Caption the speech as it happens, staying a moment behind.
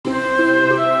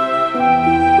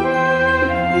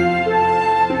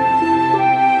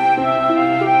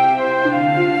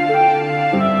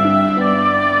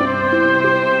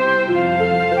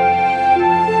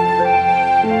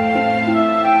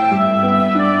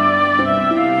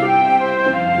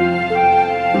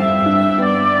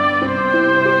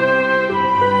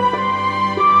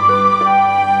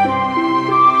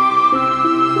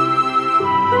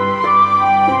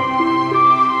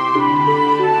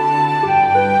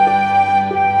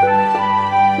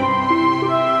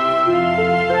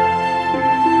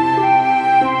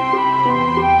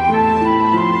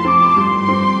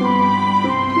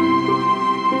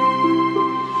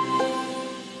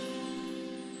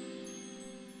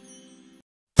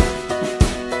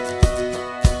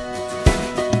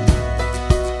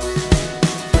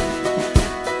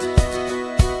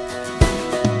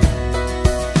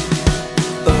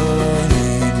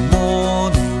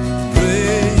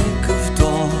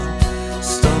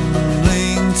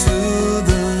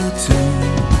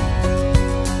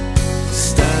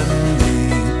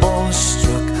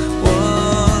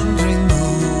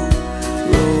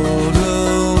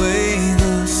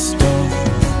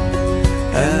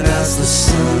And as the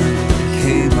sun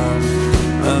came up,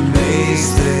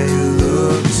 amazed they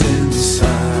looked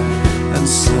inside and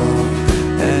saw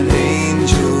an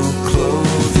angel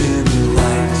clothed in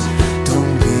light.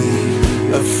 Don't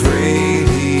be afraid,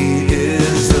 he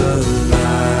is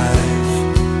alive.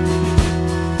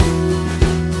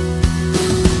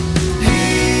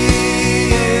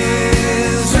 He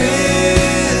is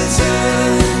risen.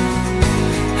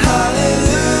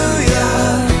 Hallelujah,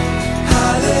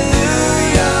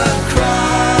 hallelujah.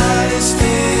 Christ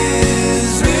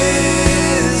is risen.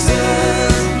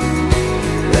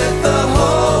 Let the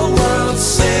whole world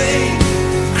sing.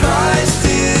 Christ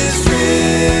is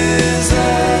risen.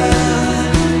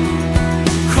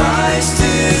 Christ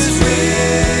is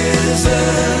risen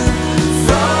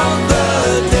from the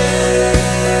dead.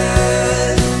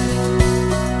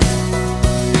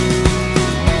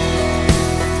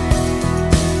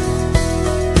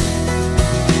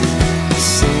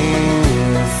 Sing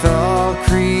with all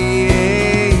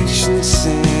creation,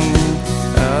 sing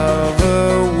of a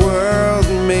world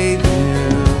made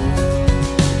new.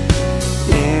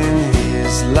 In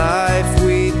his life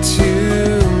we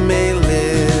too may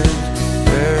live,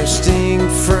 bursting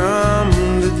from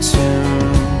the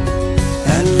tomb.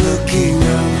 And looking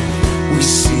up we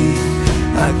see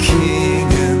our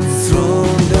King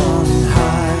enthroned on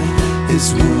high,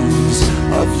 his wounds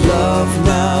of love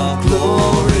now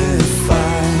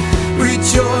glorified.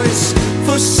 Rejoice,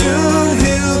 for soon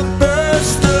he'll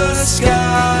burst the skies.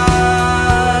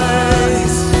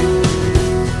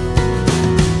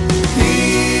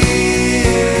 He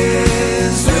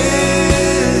is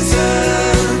risen.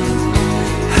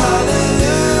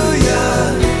 Hallelujah,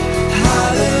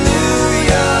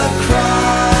 hallelujah.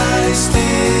 Christ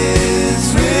is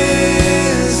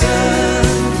risen.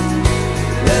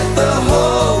 Let the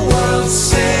whole world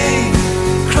sing.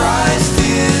 Christ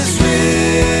is risen.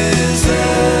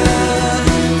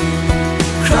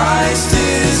 Christ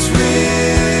is risen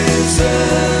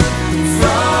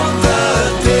from the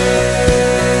dead.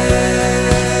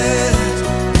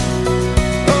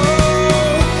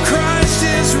 Oh, Christ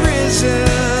is risen.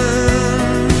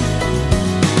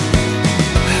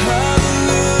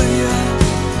 Hallelujah,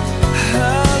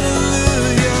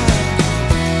 hallelujah.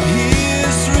 He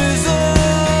is risen.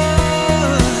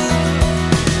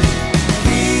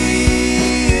 He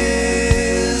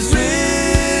is risen.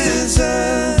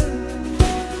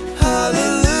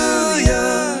 Hallelujah,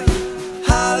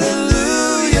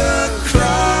 hallelujah.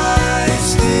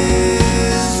 Christ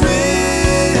is risen.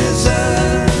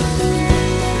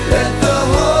 Let the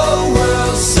whole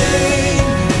world sing.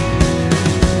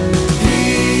 He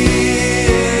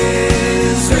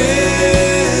is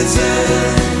risen.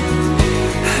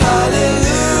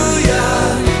 Hallelujah,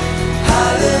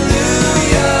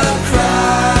 hallelujah.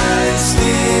 Christ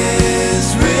is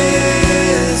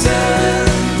risen.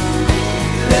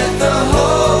 Let the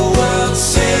whole world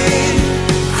sing.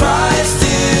 Christ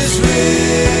is risen.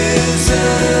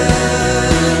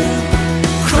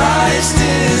 Christ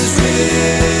is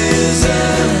risen.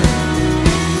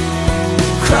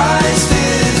 Christ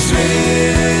is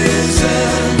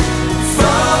risen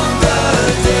from the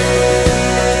dead.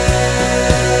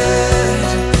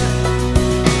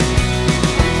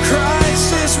 Christ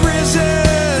is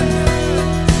risen.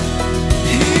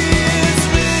 He is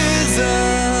risen.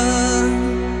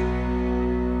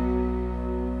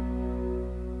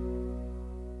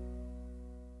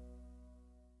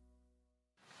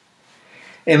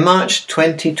 In March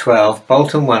 2012,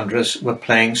 Bolton Wanderers were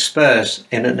playing Spurs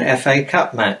in an FA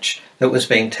Cup match that was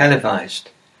being televised.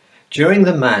 During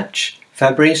the match,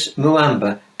 Fabrice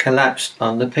Muamba collapsed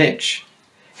on the pitch.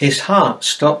 His heart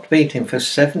stopped beating for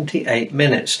 78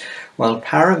 minutes while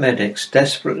paramedics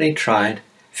desperately tried,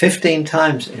 15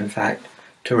 times in fact,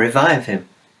 to revive him.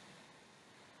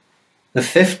 The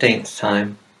 15th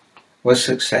time was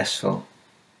successful.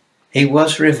 He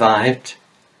was revived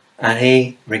and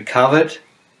he recovered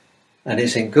and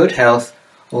is in good health,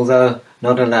 although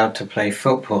not allowed to play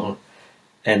football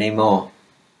anymore.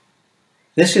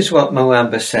 This is what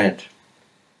Muamba said.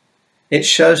 It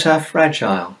shows how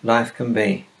fragile life can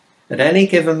be. At any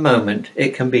given moment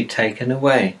it can be taken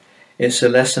away. It's a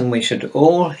lesson we should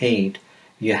all heed.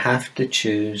 You have to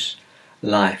choose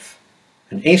life.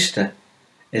 And Easter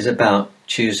is about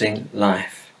choosing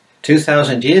life.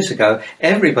 2,000 years ago,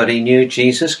 everybody knew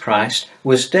Jesus Christ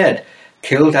was dead,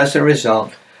 killed as a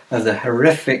result of the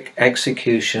horrific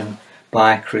execution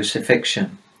by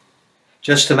crucifixion.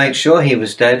 Just to make sure he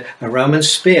was dead, a Roman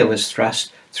spear was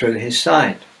thrust through his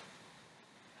side.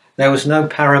 There was no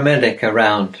paramedic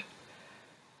around.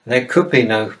 There could be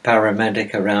no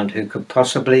paramedic around who could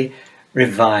possibly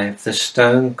revive the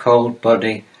stone-cold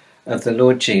body of the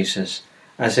Lord Jesus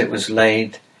as it was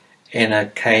laid in a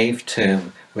cave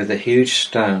tomb with a huge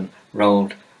stone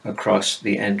rolled across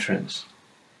the entrance.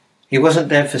 He wasn't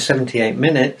dead for 78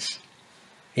 minutes.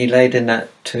 He laid in that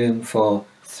tomb for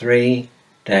 3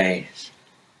 days.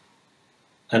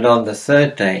 And on the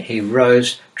third day he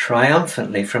rose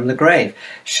triumphantly from the grave,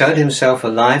 showed himself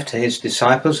alive to his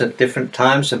disciples at different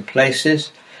times and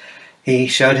places. He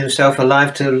showed himself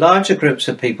alive to larger groups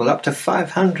of people, up to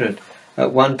 500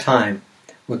 at one time,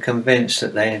 were convinced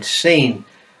that they had seen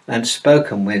and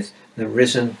spoken with the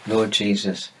risen Lord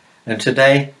Jesus. And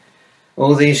today,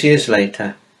 all these years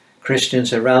later,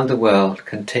 Christians around the world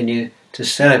continue to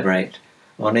celebrate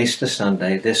on Easter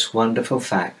Sunday this wonderful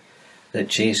fact that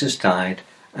Jesus died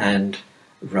and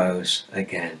rose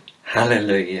again.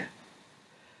 Hallelujah.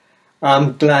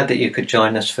 I'm glad that you could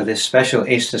join us for this special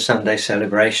Easter Sunday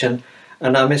celebration,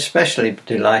 and I'm especially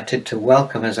delighted to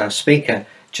welcome as our speaker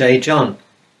J. John.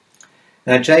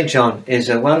 Now, J. John is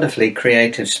a wonderfully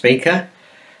creative speaker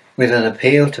with an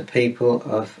appeal to people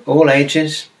of all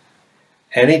ages,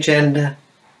 any gender,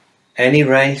 any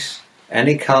race,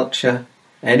 any culture,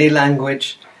 any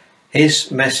language.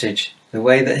 His message, the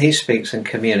way that he speaks and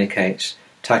communicates,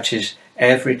 touches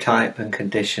every type and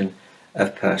condition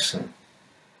of person.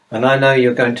 And I know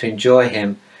you're going to enjoy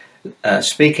him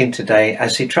speaking today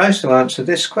as he tries to answer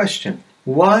this question.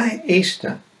 Why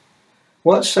Easter?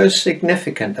 What's so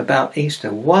significant about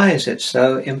Easter? Why is it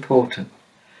so important?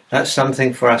 That's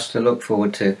something for us to look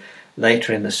forward to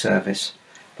later in the service.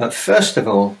 But first of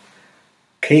all,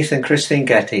 Keith and Christine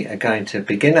Getty are going to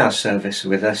begin our service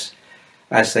with us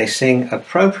as they sing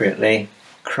appropriately,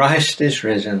 Christ is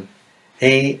risen,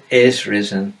 He is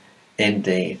risen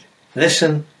indeed.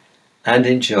 Listen and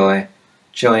enjoy.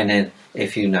 Join in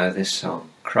if you know this song.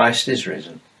 Christ is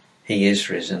risen, He is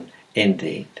risen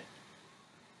indeed.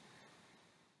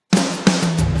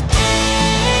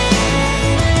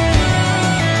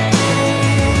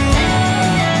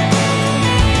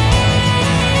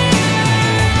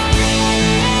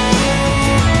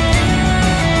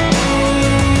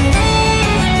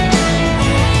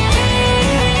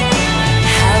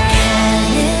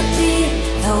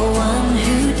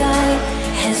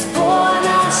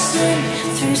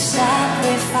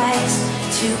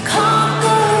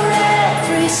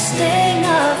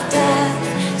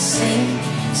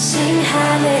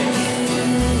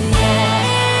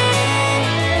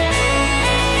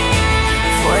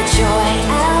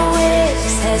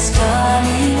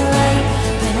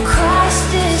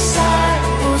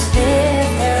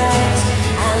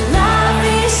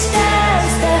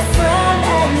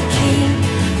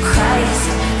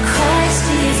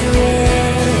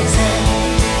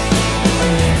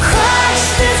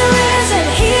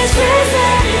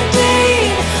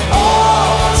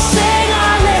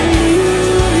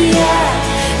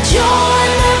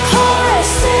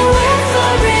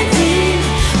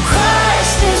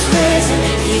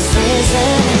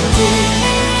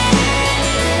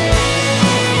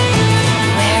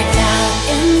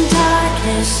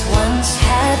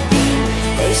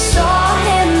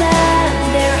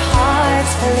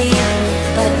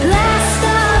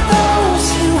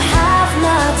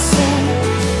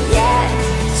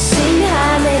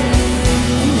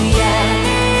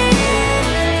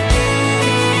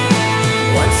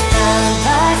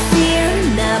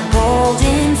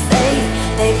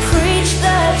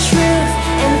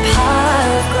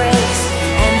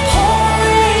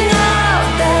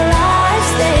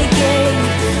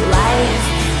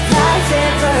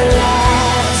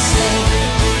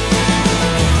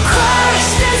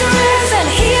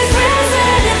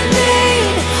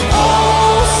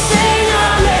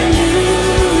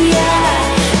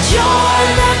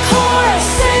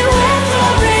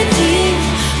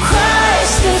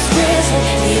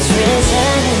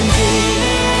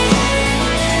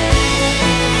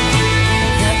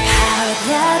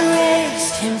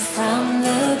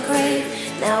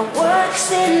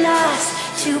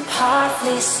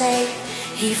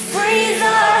 He frees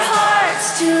our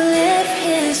hearts to live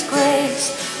His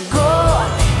grace. Go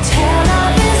tell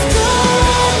of His goodness.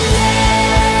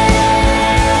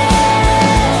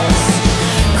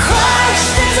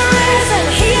 Christ is risen,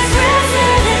 He is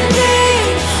risen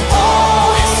indeed.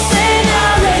 Oh, sing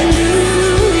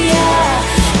hallelujah.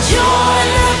 Join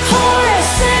the chorus,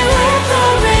 sing with the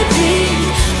redeemed.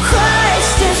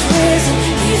 Christ is risen,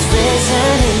 He's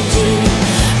risen indeed.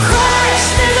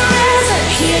 Christ is risen,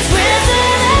 He is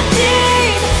risen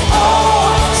indeed.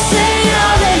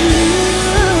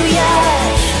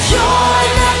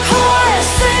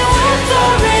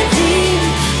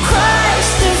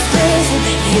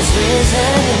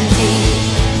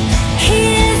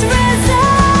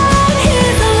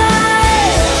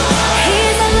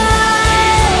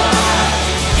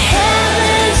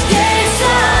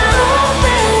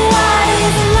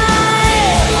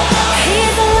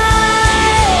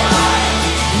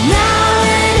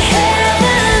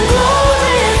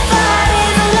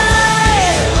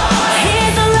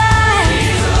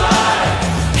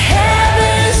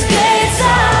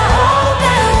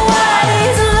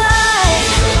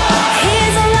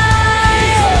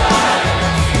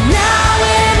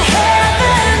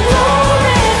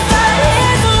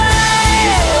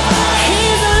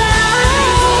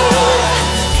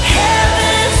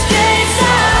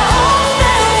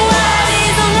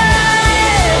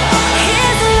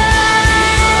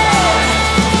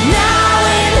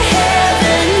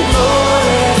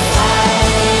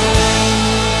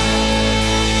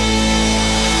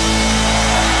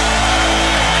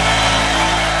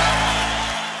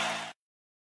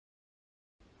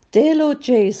 Lord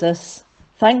Jesus,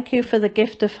 thank you for the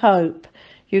gift of hope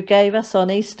you gave us on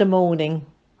Easter morning.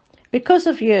 Because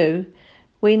of you,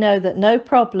 we know that no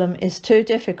problem is too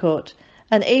difficult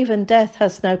and even death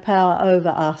has no power over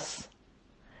us.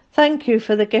 Thank you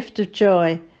for the gift of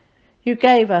joy you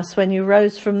gave us when you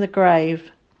rose from the grave.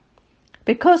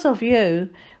 Because of you,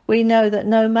 we know that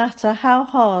no matter how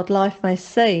hard life may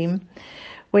seem,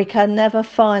 we can never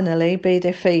finally be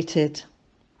defeated.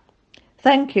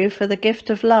 Thank you for the gift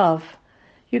of love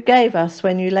you gave us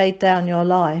when you laid down your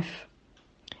life.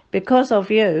 Because of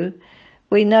you,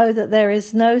 we know that there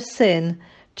is no sin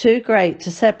too great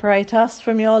to separate us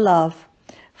from your love,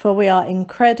 for we are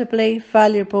incredibly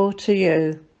valuable to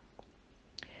you.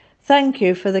 Thank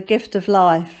you for the gift of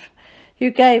life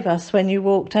you gave us when you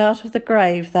walked out of the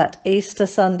grave that Easter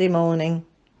Sunday morning.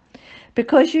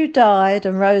 Because you died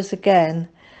and rose again,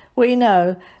 we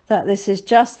know that this is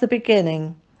just the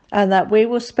beginning and that we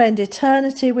will spend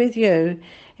eternity with you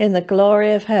in the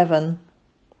glory of heaven.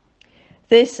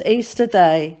 This Easter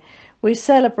day, we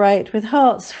celebrate with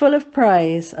hearts full of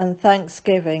praise and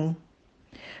thanksgiving.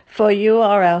 For you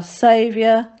are our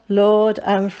Saviour, Lord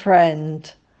and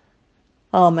friend.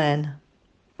 Amen.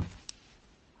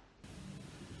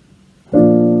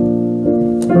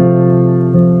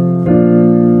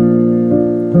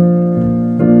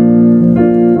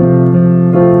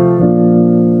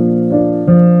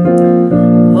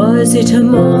 Was it a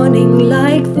morning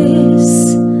like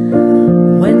this,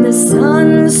 when the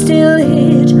sun still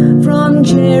hid from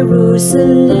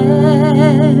Jerusalem?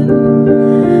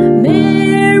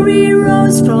 Mary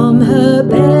rose from her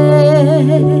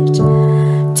bed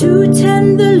to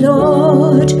tend the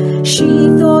Lord she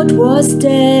thought was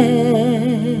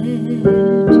dead.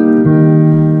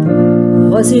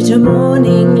 Was it a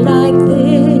morning like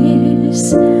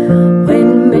this,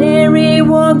 when Mary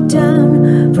walked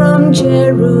down from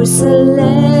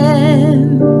Jerusalem?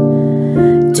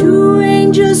 Two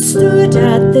angels stood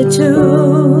at the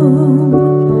tomb,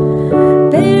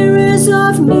 bearers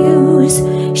of news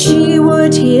she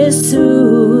would hear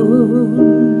soon.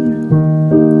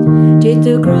 Did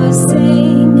the grass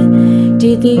sing?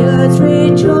 Did the earth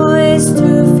rejoice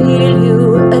to feel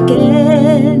you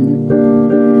again?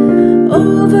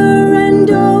 Over and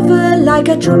over like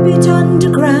a trumpet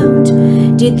underground,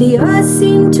 did the earth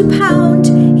seem to pound,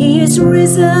 he is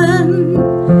risen.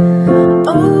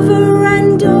 Over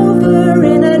and over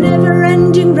in a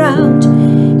never-ending round,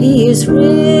 he is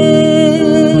risen.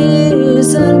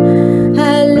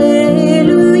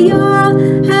 Hallelujah,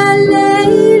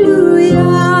 hallelujah.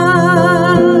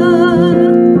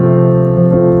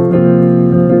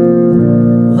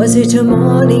 Was it a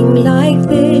morning like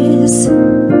this,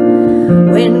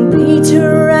 when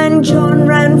Peter and John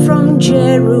ran from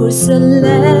Jerusalem,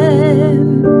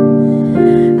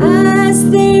 as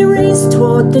they raced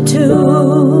toward the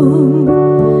tomb?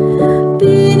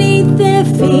 Beneath their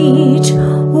feet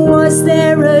was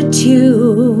there a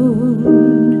tune?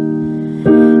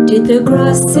 Did the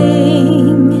grass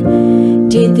sing?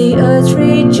 Did the earth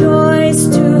rejoice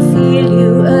to feel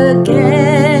you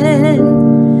again?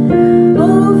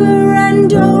 Over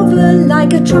and over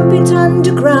like a trumpet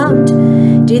underground,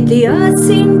 did the earth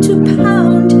seem to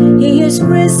pound, he is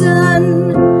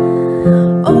risen.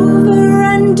 Over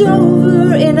and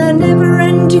over in a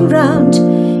never-ending round,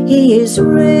 he is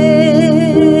risen.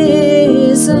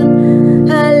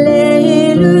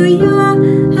 Hallelujah,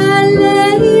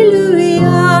 hallelujah.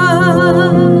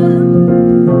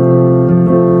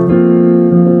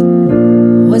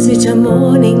 Was it a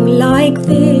morning like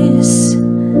this,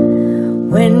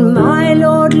 when my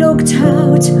Lord looked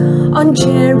out on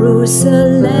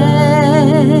Jerusalem?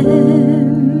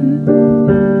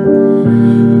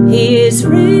 He is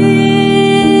risen.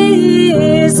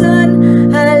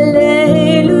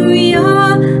 Hallelujah,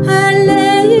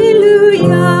 hallelujah,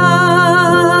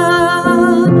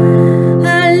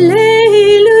 hallelujah.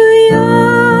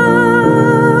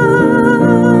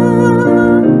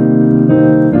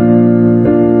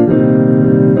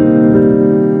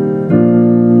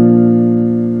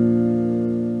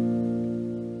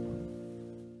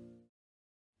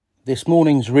 This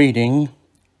morning's reading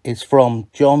is from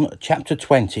John chapter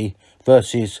 20,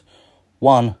 verses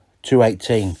 1 to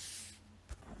 18.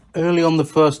 Early on the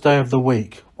first day of the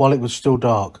week, while it was still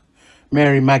dark,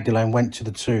 Mary Magdalene went to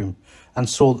the tomb and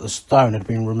saw that the stone had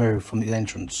been removed from the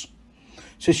entrance.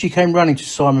 So she came running to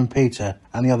Simon Peter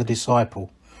and the other disciple,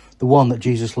 the one that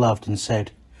Jesus loved, and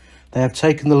said, "They have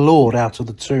taken the Lord out of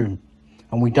the tomb,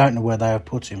 and we don't know where they have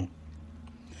put him."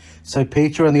 So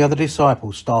Peter and the other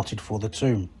disciple started for the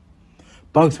tomb.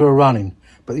 Both were running,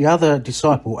 but the other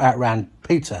disciple outran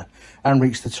Peter and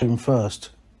reached the tomb first.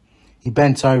 He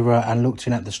bent over and looked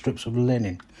in at the strips of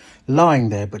linen lying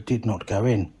there, but did not go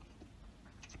in.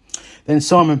 Then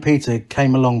Simon Peter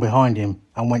came along behind him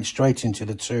and went straight into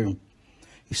the tomb.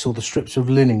 He saw the strips of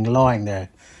linen lying there,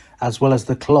 as well as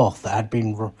the cloth that had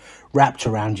been wrapped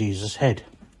around Jesus' head.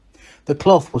 The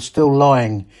cloth was still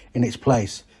lying in its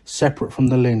place, separate from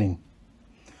the linen.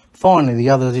 Finally, the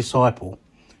other disciple,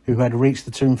 who had reached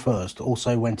the tomb first,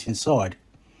 also went inside.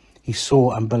 He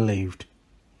saw and believed.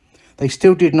 They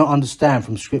still did not understand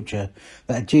from Scripture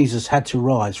that Jesus had to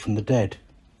rise from the dead.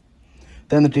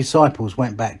 Then the disciples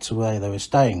went back to where they were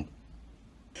staying.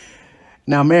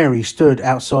 Now Mary stood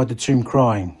outside the tomb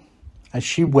crying. As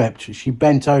she wept, she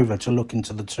bent over to look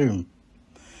into the tomb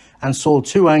and saw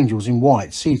two angels in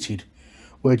white seated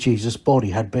where Jesus' body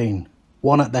had been,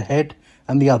 one at the head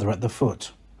and the other at the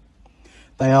foot.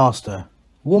 They asked her,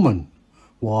 "Woman,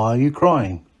 why are you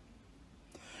crying?"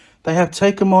 "They have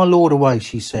taken my Lord away,"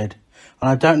 she said, "and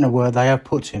I don't know where they have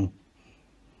put him."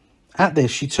 At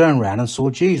this, she turned round and saw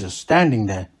Jesus standing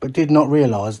there, but did not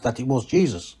realise that it was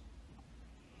Jesus.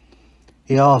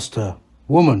 He asked her,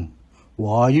 "Woman,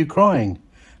 why are you crying?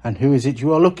 And who is it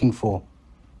you are looking for?"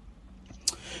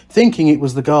 Thinking it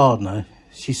was the gardener,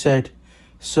 she said,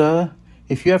 "Sir,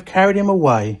 if you have carried him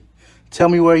away, tell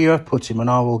me where you have put him, and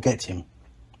I will get him."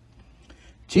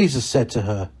 Jesus said to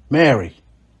her, "Mary."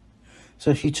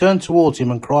 So she turned towards him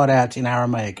and cried out in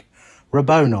Aramaic,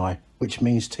 "Rabboni," which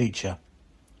means teacher.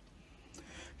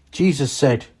 Jesus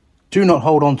said, "Do not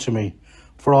hold on to me,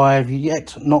 for I have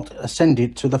yet not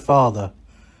ascended to the Father.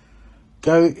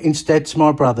 Go instead to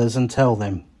my brothers and tell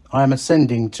them, I am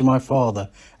ascending to my Father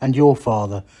and your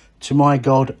Father, to my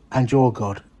God and your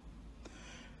God."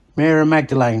 Mary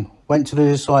Magdalene went to the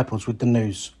disciples with the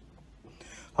news.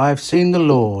 "I have seen the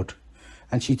Lord,"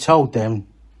 and she told them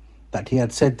that he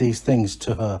had said these things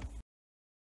to her.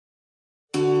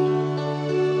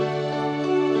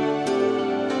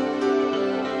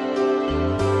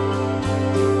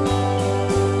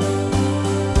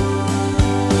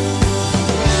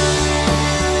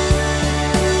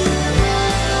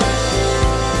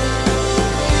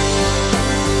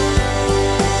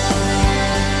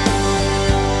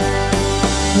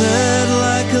 Led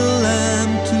like a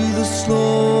lamb to the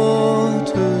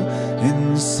slaughter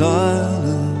in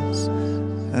silence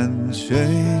and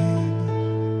shame.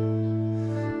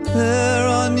 There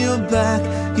on your back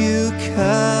you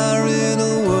carried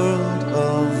a world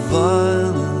of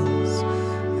violence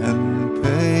and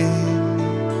pain,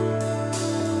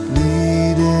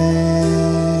 bleeding,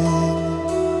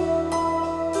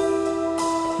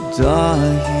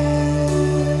 dying.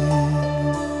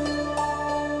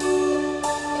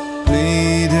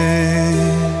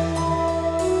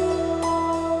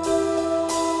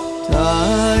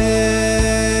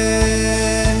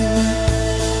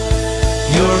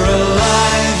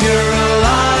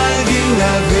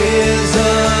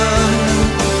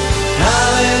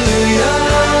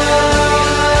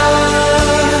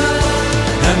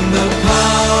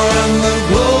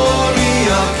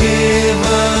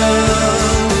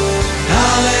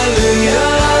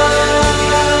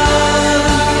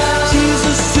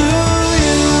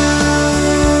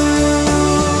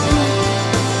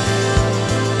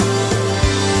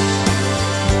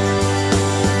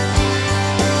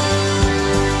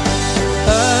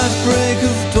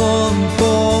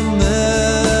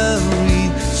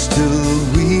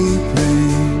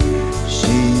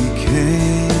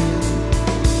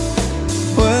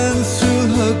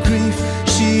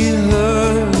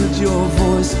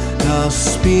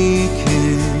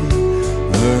 Speaking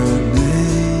her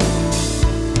name,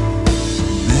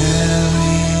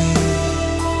 Mary,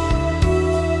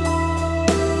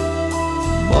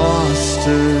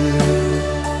 Master,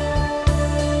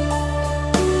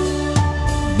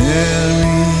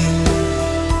 Mary,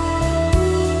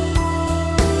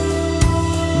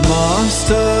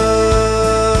 Master.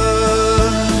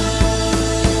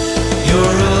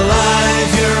 You're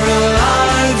alive,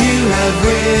 you have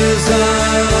risen.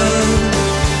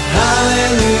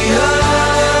 Hallelujah,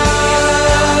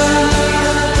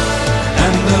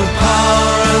 and the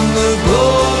power and the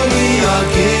glory are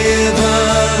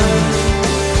given.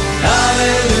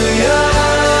 Hallelujah,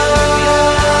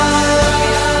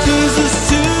 Jesus,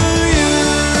 to you.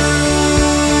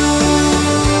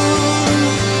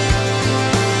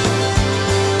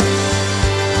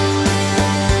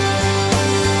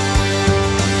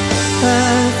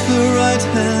 At the right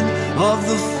hand of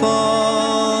the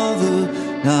Father,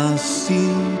 now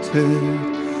seated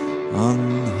on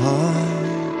high,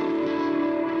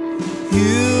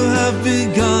 you have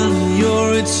begun your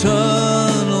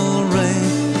eternal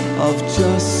reign of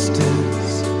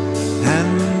justice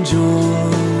and joy.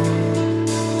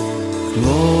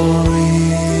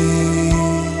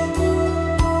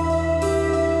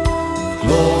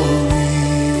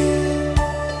 glory,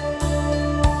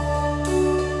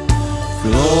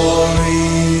 glory,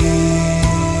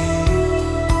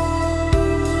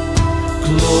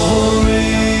 glory.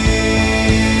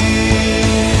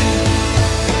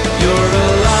 You're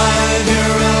alive,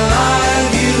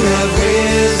 you have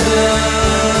risen.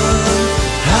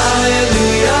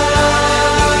 Hallelujah.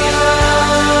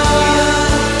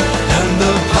 And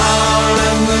the power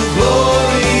and the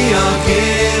glory are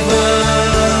given.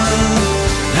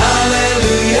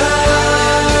 Hallelujah.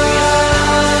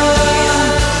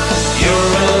 You're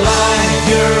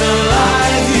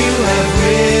alive, you have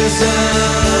risen.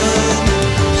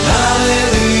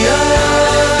 Hallelujah.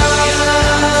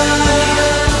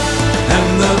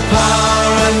 And the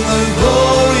power and the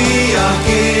glory are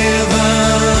given.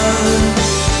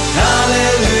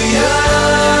 Hallelujah.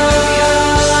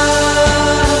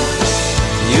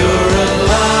 You're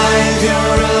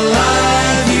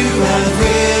alive, you have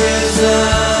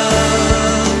risen.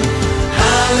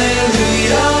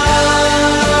 Hallelujah.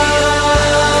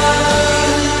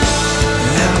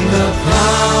 And the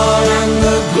power and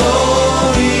the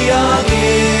glory are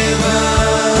given.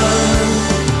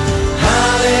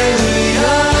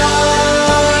 Hallelujah.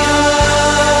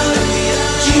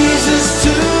 Jesus, to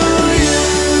you.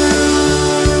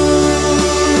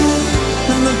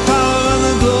 And the power and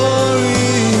the glory,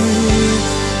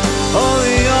 all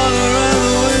the honor and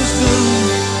the wisdom,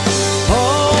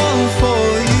 all for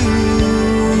you.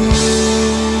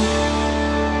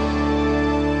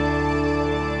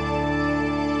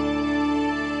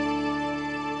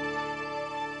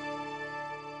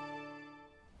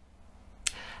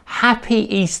 Happy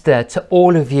Easter to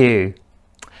all of you.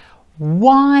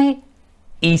 Why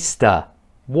Easter?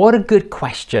 What a good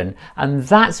question, and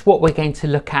that's what we're going to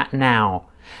look at now.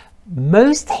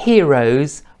 Most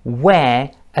heroes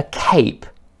wear a cape.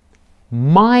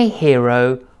 My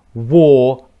hero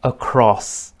wore a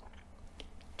cross.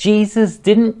 Jesus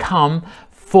didn't come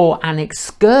for an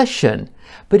excursion,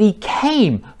 but he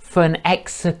came for an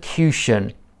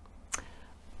execution.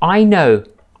 I know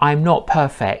I'm not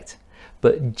perfect,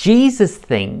 but Jesus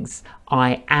thinks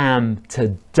I am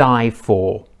to die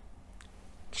for.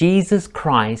 Jesus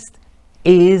Christ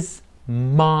is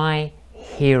my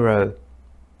hero.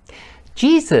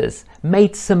 Jesus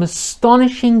made some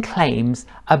astonishing claims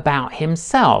about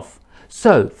himself.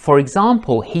 So, for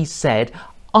example, he said,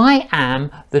 I am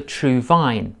the true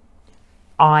vine.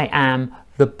 I am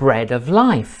the bread of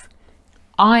life.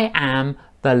 I am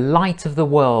the light of the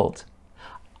world.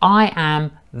 I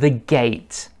am the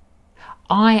gate.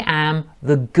 I am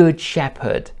the good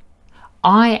shepherd.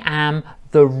 I am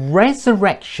the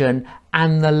resurrection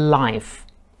and the life.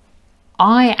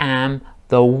 I am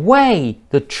the way,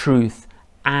 the truth,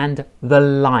 and the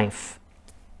life.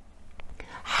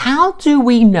 How do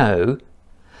we know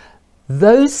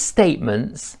those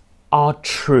statements are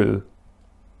true?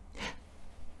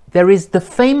 There is the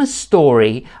famous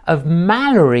story of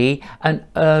Mallory and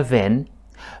Irvin,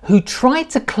 who tried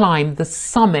to climb the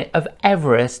summit of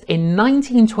Everest in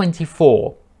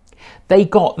 1924. They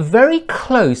got very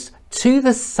close to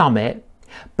the summit,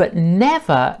 but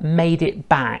never made it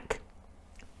back.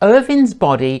 Irvin's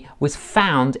body was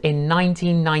found in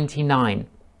 1999.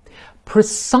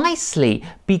 Precisely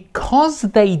because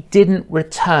they didn't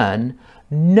return,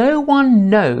 no one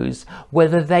knows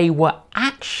whether they were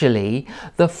actually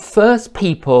the first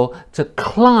people to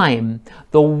climb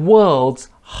the world's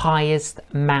highest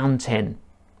mountain.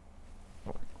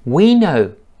 We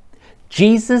know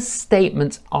Jesus'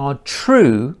 statements are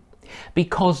true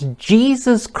because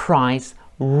Jesus Christ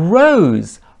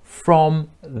rose from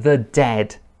the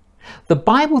dead. The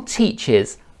Bible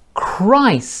teaches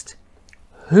Christ,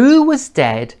 who was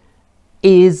dead,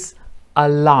 is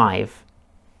alive,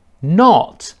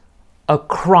 not a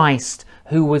Christ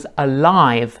who was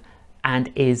alive and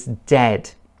is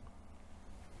dead.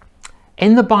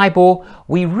 In the Bible,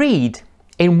 we read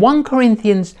in 1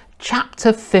 Corinthians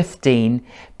chapter 15,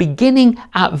 beginning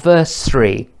at verse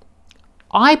 3,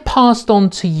 I passed on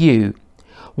to you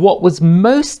what was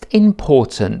most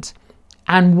important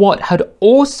and what had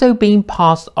also been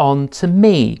passed on to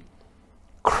me.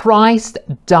 Christ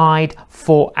died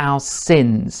for our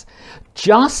sins,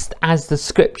 just as the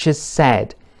scriptures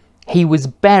said. He was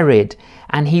buried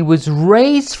and he was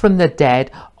raised from the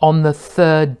dead on the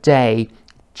third day,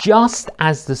 just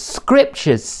as the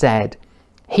scriptures said.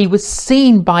 He was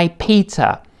seen by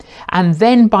Peter and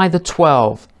then by the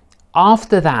 12.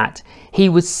 After that, he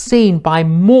was seen by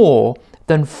more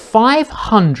than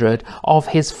 500 of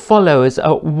his followers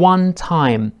at one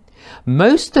time,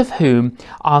 most of whom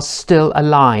are still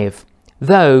alive,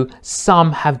 though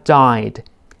some have died.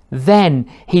 Then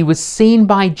he was seen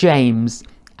by James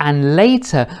and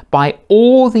later by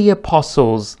all the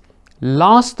apostles.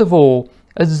 Last of all,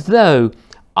 as though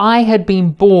I had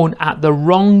been born at the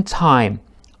wrong time,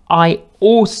 I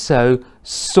also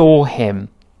saw him.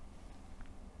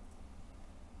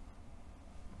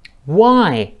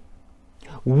 Why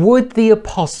would the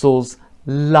apostles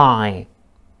lie?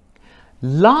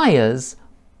 Liars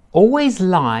always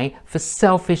lie for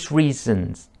selfish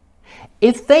reasons.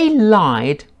 If they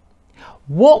lied,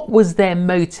 what was their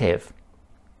motive?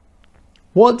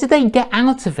 What did they get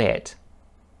out of it?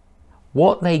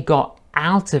 What they got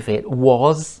out of it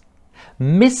was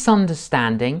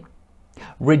misunderstanding,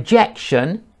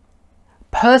 rejection,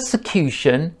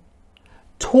 persecution,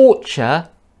 torture,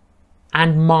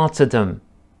 and martyrdom.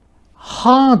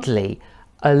 Hardly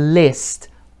a list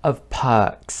of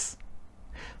perks.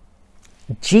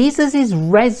 Jesus'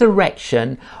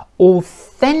 resurrection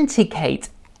authenticates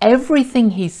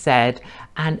everything he said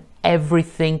and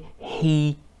everything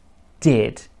he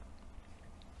did.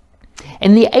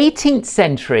 In the 18th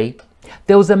century,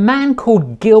 there was a man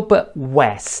called Gilbert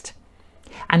West,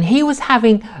 and he was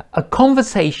having a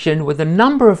conversation with a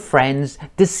number of friends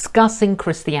discussing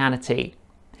Christianity.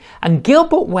 And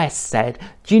Gilbert West said,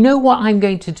 do you know what I'm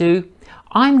going to do?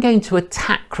 I'm going to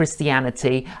attack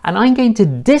Christianity and I'm going to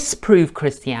disprove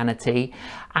Christianity,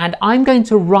 and I'm going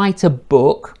to write a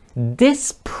book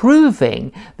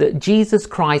disproving that Jesus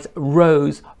Christ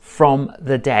rose from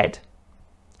the dead.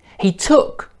 He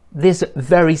took this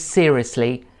very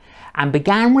seriously and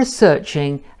began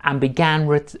researching and began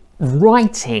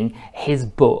writing his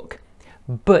book.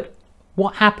 But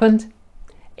what happened?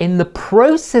 In the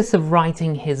process of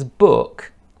writing his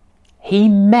book, he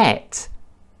met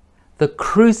the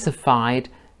crucified,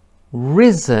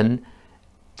 risen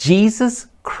Jesus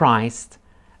Christ,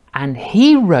 and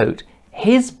he wrote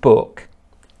his book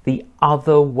the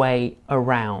other way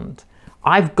around.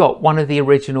 I've got one of the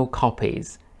original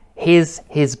copies. Here's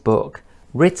his book,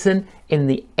 written in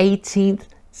the 18th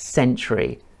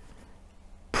century.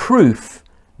 Proof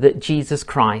that Jesus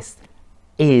Christ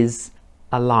is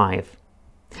alive.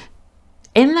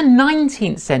 In the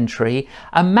 19th century,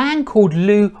 a man called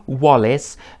Lew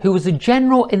Wallace, who was a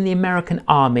general in the American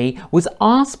Army, was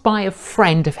asked by a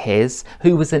friend of his,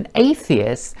 who was an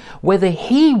atheist, whether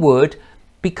he would,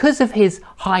 because of his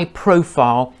high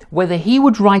profile, whether he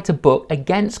would write a book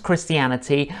against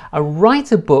Christianity,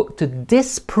 write a book to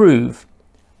disprove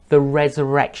the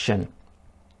resurrection.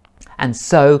 And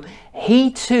so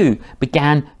he too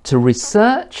began to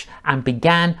research and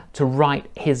began to write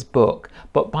his book.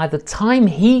 But by the time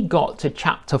he got to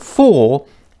chapter 4,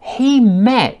 he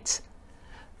met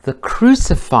the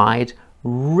crucified,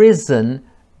 risen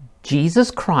Jesus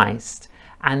Christ,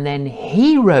 and then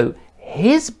he wrote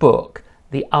his book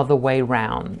the other way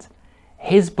round.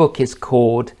 His book is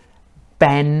called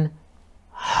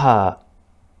Ben-Hur.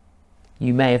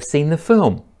 You may have seen the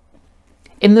film.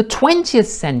 In the 20th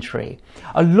century,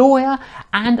 a lawyer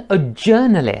and a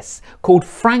journalist called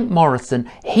Frank Morrison,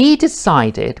 he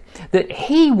decided that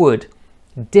he would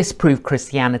disprove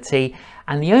Christianity,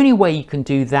 and the only way you can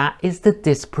do that is to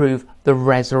disprove the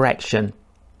resurrection.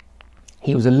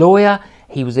 He was a lawyer,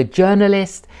 he was a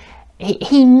journalist,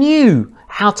 he knew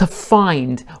how to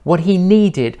find what he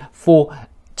needed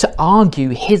to argue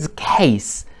his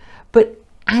case,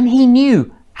 and he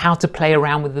knew how to play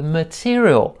around with the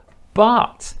material.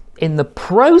 But in the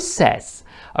process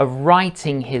of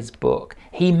writing his book,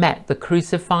 he met the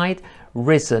crucified,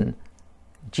 risen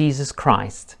Jesus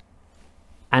Christ.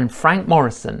 And Frank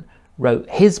Morrison wrote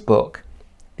his book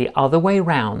the other way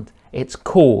round. It's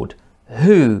called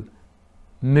Who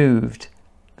Moved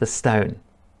the Stone?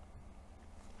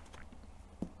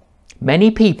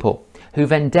 Many people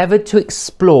who've endeavored to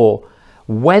explore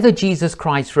whether Jesus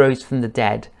Christ rose from the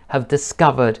dead have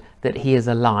discovered that he is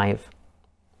alive.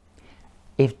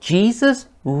 If Jesus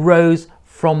rose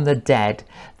from the dead,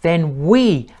 then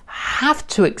we have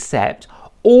to accept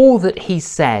all that he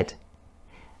said.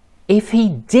 If he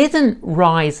didn't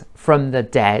rise from the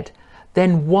dead,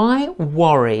 then why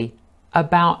worry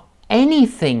about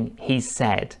anything he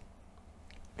said?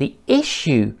 The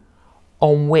issue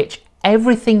on which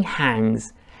everything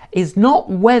hangs is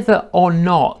not whether or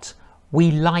not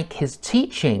we like his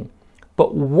teaching,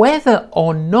 but whether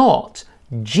or not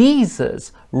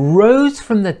Jesus rose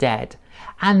from the dead,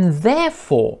 and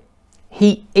therefore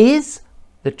he is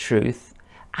the truth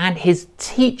and his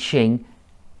teaching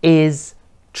is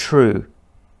true.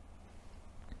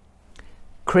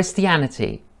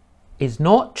 Christianity is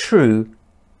not true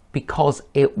because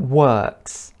it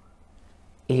works.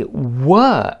 It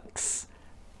works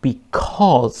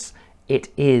because it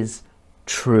is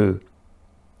true.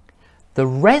 The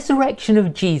resurrection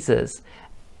of Jesus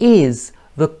is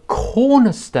the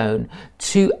cornerstone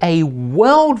to a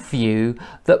worldview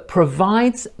that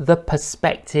provides the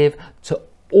perspective to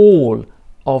all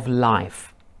of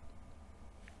life.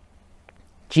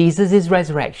 Jesus'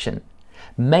 resurrection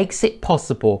makes it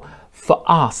possible for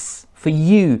us, for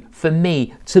you, for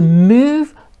me, to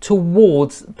move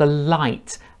towards the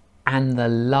light and the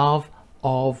love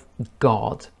of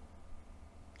God.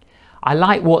 I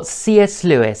like what C.S.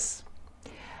 Lewis,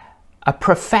 a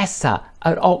professor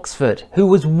at Oxford who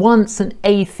was once an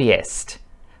atheist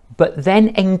but then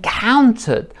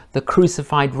encountered the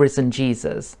crucified risen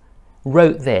Jesus,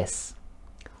 wrote this: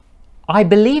 "I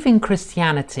believe in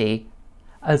Christianity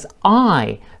as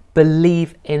I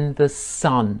believe in the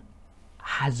sun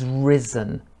has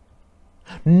risen,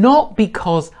 not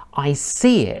because I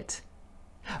see it,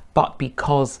 but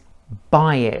because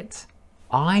by it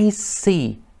I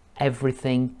see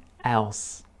everything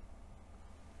else."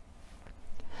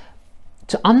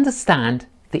 To understand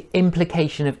the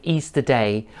implication of Easter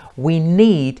Day, we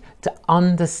need to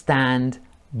understand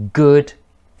Good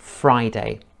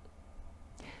Friday.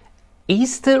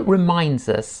 Easter reminds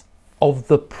us of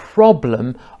the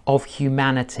problem of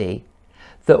humanity,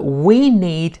 that we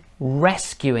need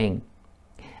rescuing.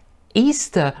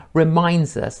 Easter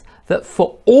reminds us that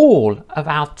for all of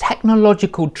our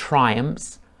technological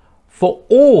triumphs, for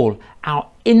all our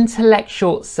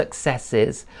intellectual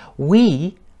successes,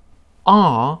 we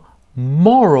are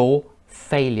moral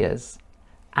failures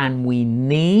and we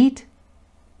need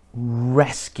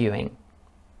rescuing.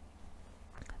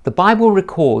 The Bible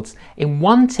records in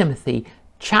 1 Timothy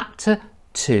chapter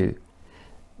 2,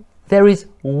 there is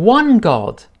one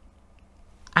God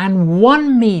and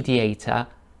one mediator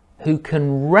who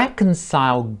can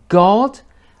reconcile God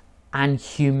and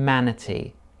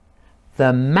humanity,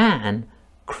 the man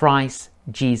Christ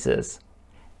Jesus.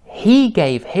 He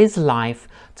gave his life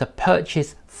to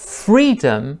purchase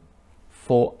freedom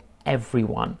for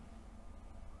everyone.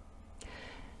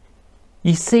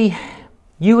 You see,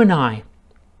 you and I,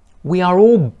 we are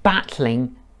all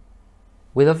battling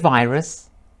with a virus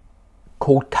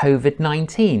called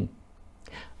COVID-19.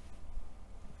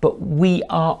 But we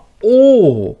are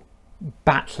all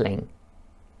battling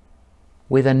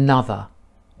with another.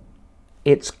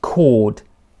 It's called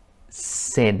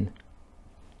sin.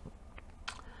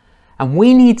 And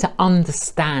we need to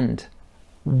understand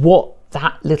what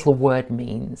that little word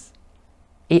means.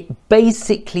 It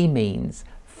basically means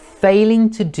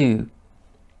failing to do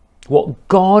what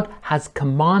God has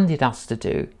commanded us to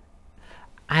do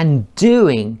and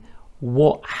doing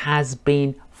what has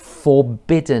been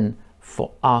forbidden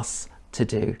for us to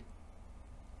do.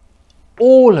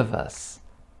 All of us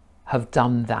have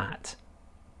done that.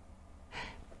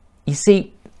 You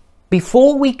see,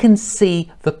 before we can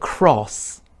see the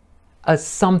cross as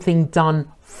something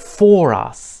done for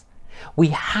us, we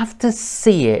have to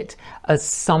see it as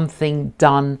something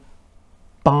done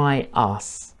by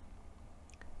us.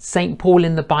 St. Paul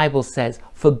in the Bible says,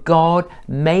 "For God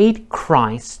made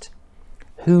Christ,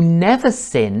 who never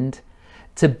sinned,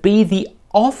 to be the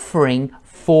offering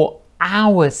for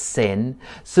our sin,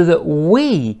 so that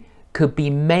we could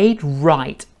be made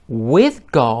right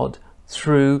with God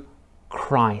through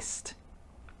Christ."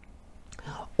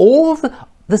 All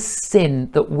the sin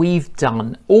that we've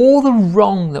done, all the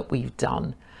wrong that we've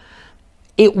done,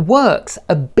 it works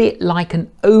a bit like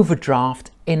an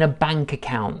overdraft in a bank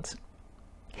account.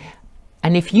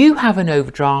 And if you have an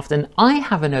overdraft and I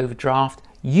have an overdraft,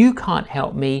 you can't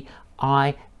help me,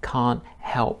 I can't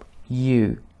help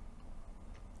you.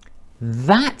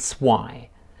 That's why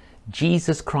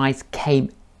Jesus Christ came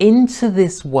into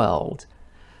this world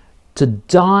to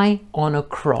die on a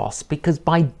cross, because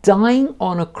by dying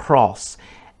on a cross,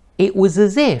 it was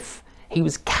as if he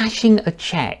was cashing a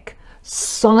check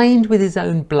signed with his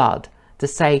own blood to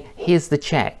say, here's the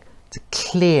check to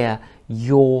clear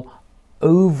your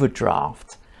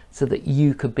overdraft so that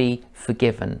you could be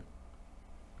forgiven.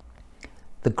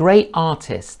 The great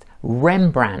artist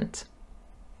Rembrandt,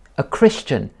 a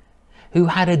Christian who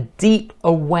had a deep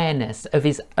awareness of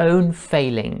his own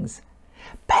failings,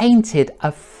 painted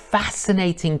a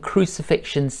fascinating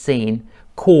crucifixion scene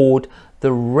called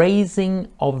The Raising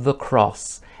of the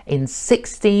Cross in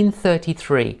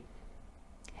 1633.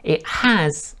 It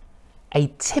has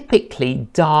a typically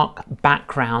dark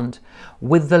background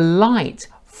with the light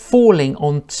falling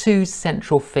on two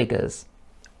central figures.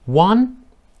 One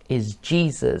is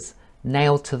Jesus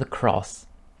nailed to the cross.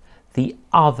 The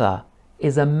other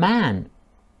is a man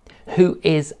who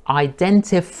is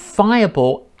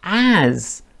identifiable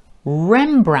as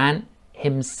Rembrandt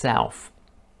himself.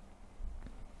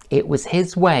 It was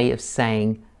his way of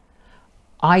saying,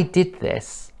 I did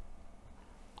this.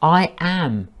 I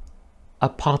am a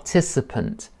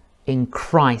participant in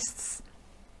Christ's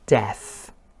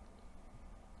death.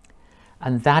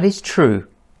 And that is true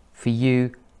for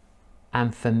you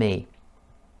and for me.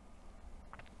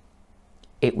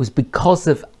 It was because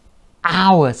of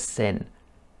our sin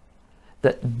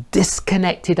that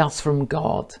disconnected us from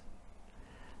God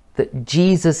that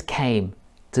Jesus came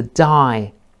to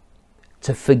die,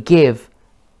 to forgive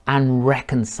and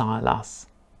reconcile us.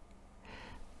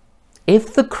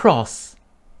 If the cross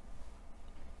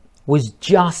was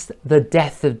just the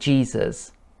death of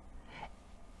Jesus,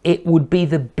 it would be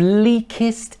the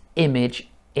bleakest image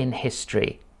in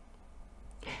history.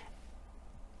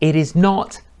 It is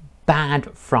not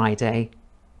Bad Friday,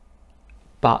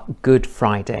 but Good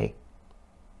Friday.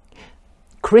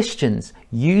 Christians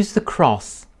use the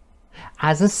cross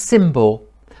as a symbol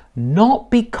not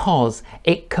because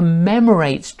it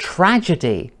commemorates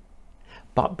tragedy,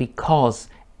 but because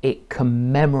it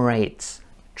commemorates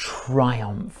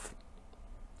triumph.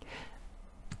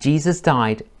 Jesus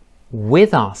died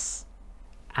with us,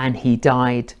 and he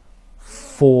died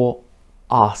for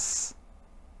us.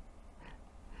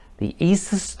 The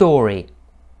Easter story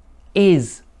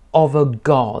is of a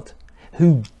God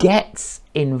who gets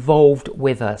involved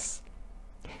with us.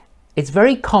 It's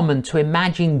very common to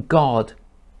imagine God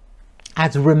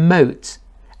as remote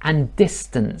and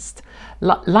distanced,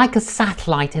 like a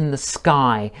satellite in the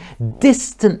sky,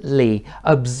 distantly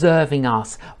observing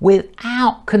us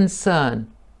without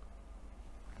concern.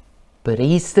 But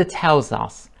Easter tells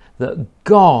us that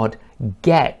God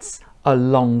gets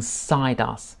alongside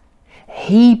us.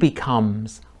 He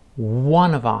becomes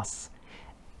one of us,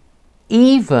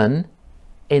 even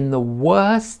in the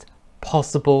worst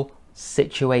possible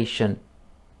situation.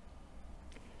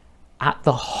 At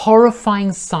the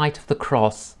horrifying sight of the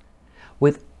cross,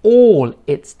 with all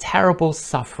its terrible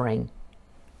suffering,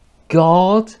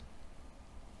 God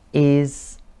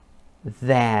is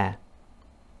there.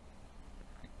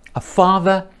 A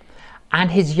father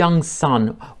and his young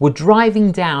son were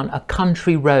driving down a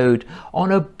country road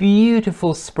on a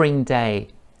beautiful spring day.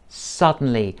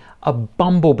 Suddenly, a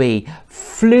bumblebee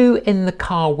flew in the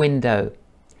car window.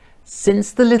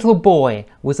 Since the little boy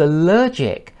was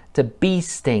allergic to bee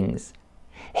stings,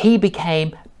 he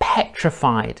became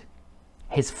petrified.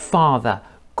 His father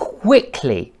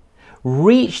quickly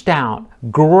reached out,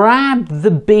 grabbed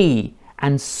the bee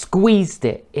and squeezed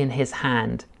it in his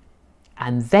hand,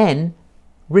 and then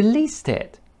released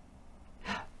it.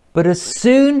 But as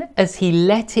soon as he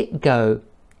let it go,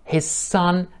 his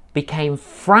son became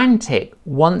frantic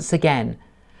once again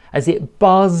as it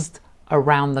buzzed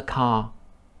around the car.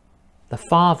 The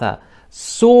father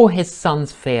saw his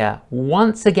son's fear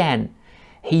once again.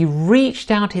 He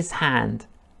reached out his hand,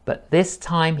 but this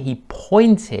time he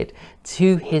pointed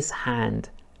to his hand.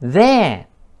 There,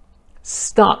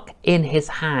 stuck in his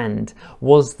hand,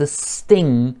 was the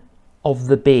sting of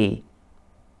the bee.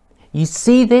 You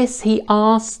see this? He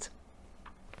asked.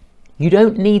 You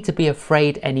don't need to be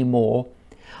afraid anymore.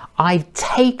 I've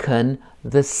taken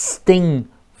the sting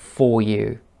for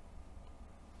you.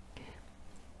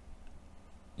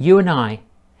 You and I,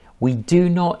 we do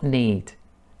not need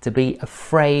to be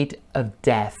afraid of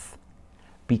death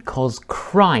because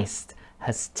Christ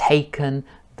has taken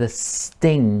the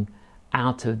sting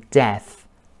out of death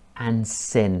and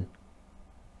sin.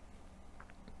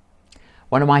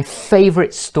 One of my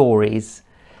favourite stories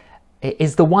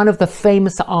is the one of the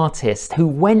famous artist who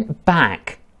went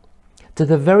back to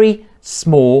the very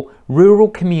small rural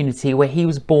community where he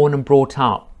was born and brought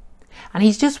up. And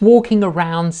he's just walking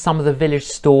around some of the village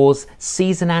stores,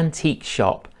 sees an antique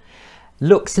shop,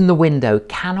 looks in the window,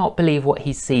 cannot believe what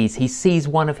he sees. He sees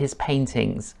one of his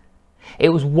paintings. It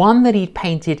was one that he'd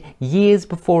painted years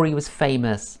before he was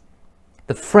famous.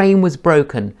 The frame was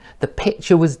broken, the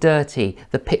picture was dirty,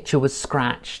 the picture was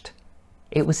scratched.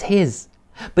 It was his.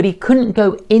 But he couldn't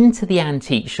go into the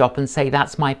antique shop and say,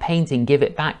 that's my painting, give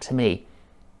it back to me.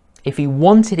 If he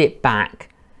wanted it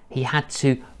back, he had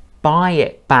to buy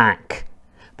it back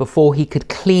before he could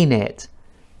clean it,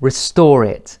 restore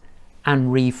it,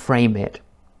 and reframe it.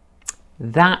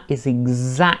 That is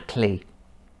exactly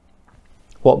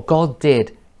what God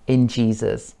did in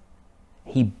Jesus.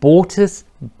 He bought us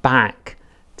back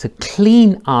to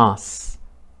clean us,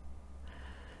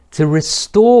 to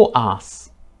restore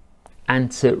us,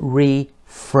 and to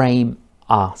reframe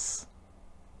us.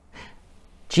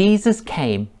 Jesus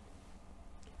came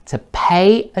to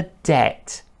pay a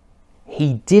debt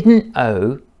he didn't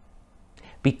owe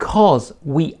because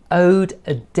we owed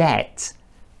a debt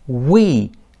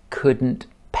we couldn't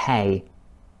pay.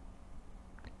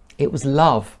 It was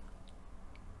love,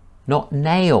 not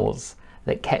nails,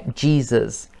 that kept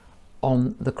Jesus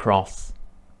on the cross.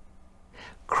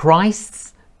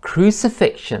 Christ's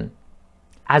crucifixion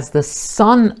as the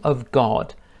Son of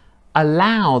God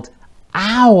allowed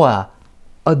our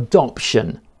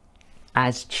adoption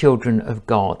as children of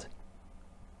God.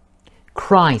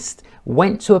 Christ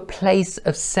went to a place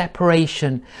of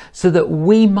separation so that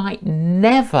we might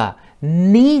never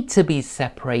need to be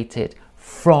separated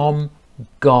from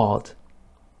God.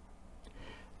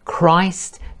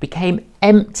 Christ became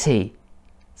empty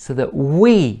so that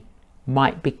we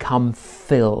might become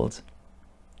filled.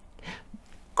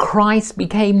 Christ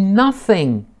became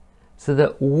nothing so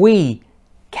that we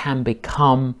can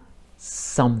become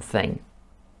something.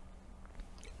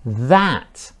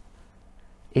 That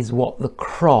is what the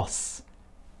cross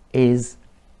is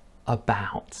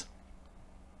about.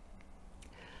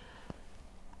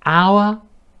 Our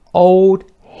old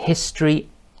history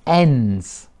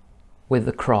ends with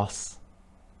the cross.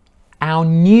 Our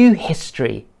new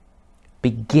history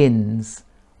begins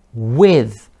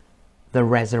with the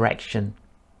resurrection.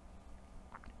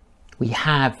 We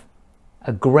have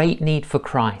a great need for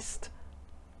Christ,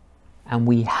 and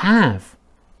we have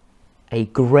a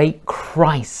great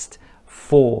Christ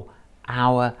for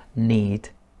our need.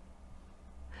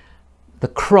 The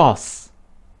cross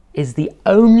is the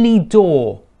only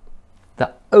door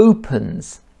that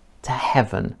opens to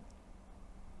heaven.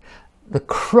 The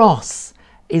cross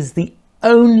is the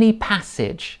only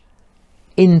passage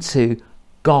into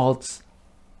God's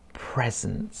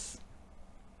presence.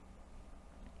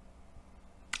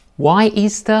 Why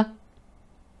Easter?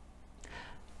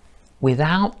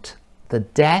 Without the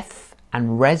death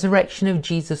and resurrection of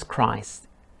Jesus Christ,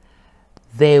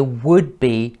 there would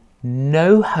be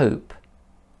no hope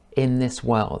in this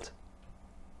world.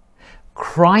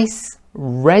 Christ's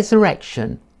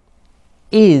resurrection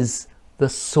is the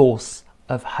source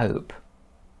of hope.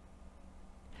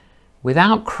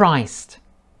 Without Christ,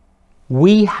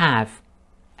 we have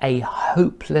a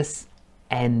hopeless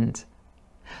end.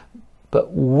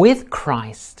 But with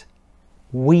Christ,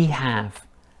 we have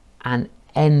an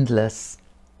endless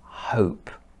hope.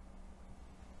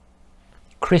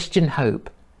 Christian hope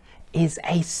is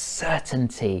a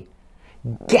certainty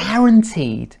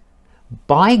guaranteed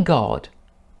by God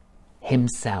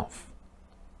Himself.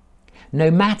 No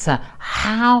matter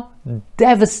how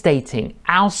devastating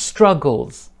our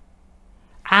struggles,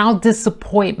 our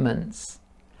disappointments,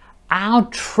 our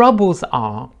troubles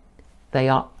are, they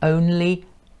are only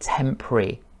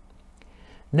temporary.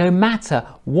 No matter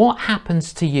what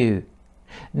happens to you,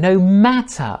 no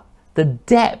matter the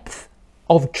depth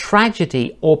of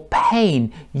tragedy or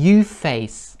pain you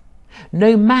face,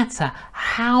 no matter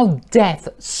how death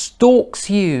stalks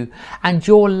you and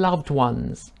your loved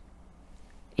ones,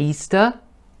 Easter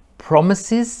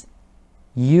promises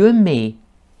you and me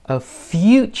a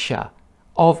future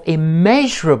of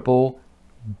immeasurable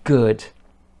good.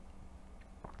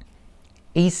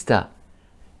 Easter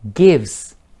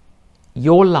gives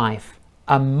your life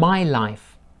and my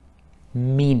life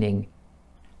meaning.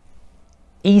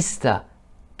 Easter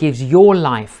gives your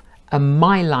life and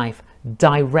my life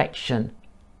direction.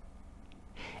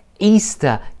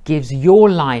 Easter gives your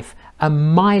life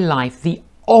and my life the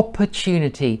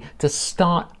opportunity to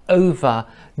start over,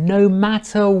 no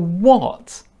matter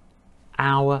what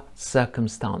our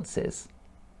circumstances.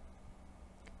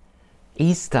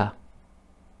 Easter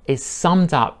is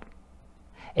summed up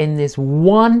in this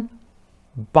one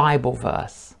Bible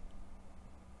verse,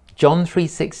 John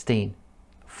 3:16.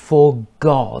 For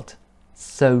God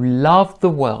so loved the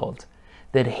world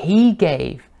that He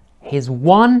gave His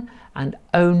one and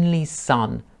only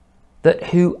Son,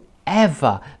 that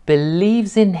whoever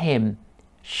believes in Him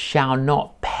shall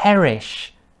not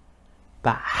perish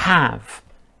but have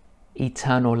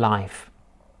eternal life.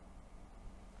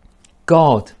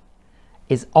 God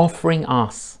is offering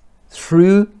us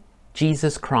through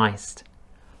Jesus Christ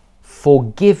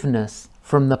forgiveness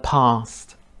from the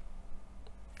past,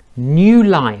 new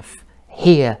life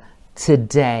here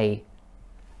today,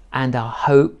 and a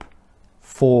hope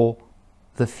for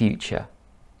the future.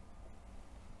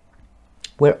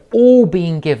 We're all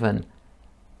being given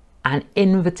an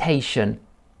invitation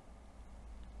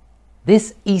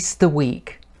this Easter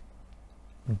week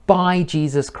by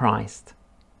Jesus Christ.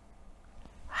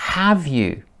 Have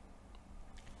you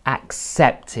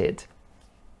accepted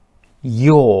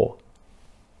your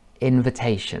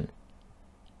invitation?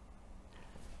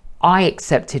 I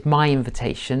accepted my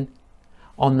invitation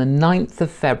on the 9th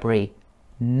of February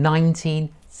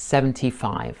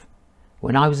 1975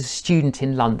 when I was a student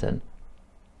in London.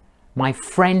 My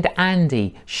friend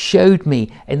Andy showed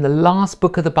me in the last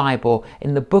book of the Bible,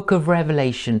 in the book of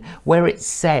Revelation, where it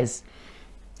says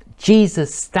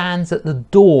Jesus stands at the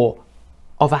door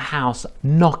of a house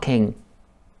knocking.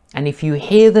 And if you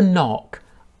hear the knock,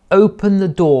 open the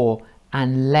door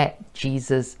and let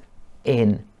Jesus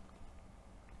in.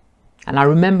 And I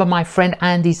remember my friend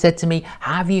Andy said to me,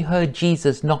 have you heard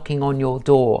Jesus knocking on your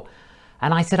door?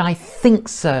 And I said, I think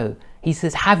so. He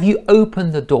says, have you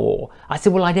opened the door? I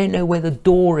said, well, I don't know where the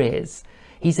door is.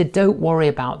 He said, don't worry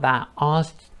about that.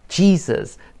 Ask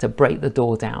Jesus to break the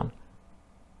door down.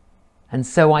 And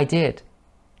so I did.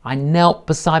 I knelt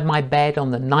beside my bed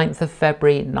on the 9th of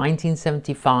February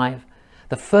 1975,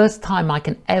 the first time I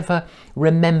can ever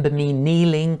remember me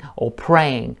kneeling or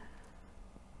praying.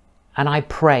 And I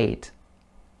prayed.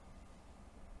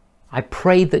 I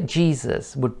prayed that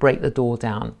Jesus would break the door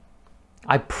down.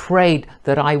 I prayed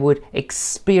that I would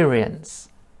experience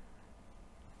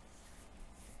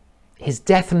his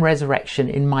death and resurrection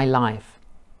in my life.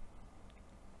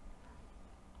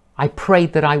 I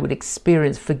prayed that I would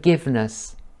experience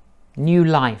forgiveness, new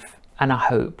life and a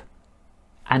hope.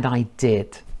 And I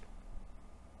did.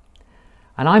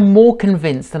 And I'm more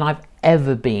convinced than I've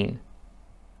ever been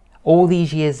all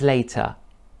these years later,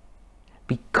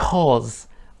 because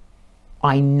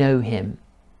I know him.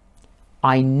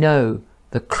 I know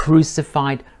the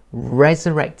crucified,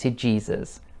 resurrected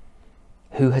Jesus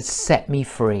who has set me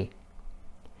free.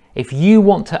 If you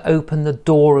want to open the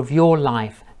door of your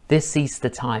life this Easter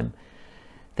time,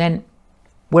 then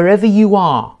wherever you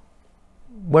are,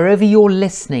 wherever you're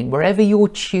listening, wherever you're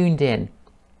tuned in,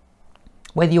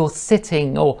 whether you're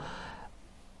sitting or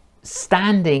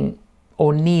standing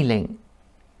or kneeling,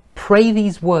 pray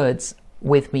these words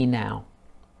with me now.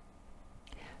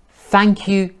 Thank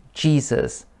you,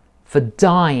 Jesus, for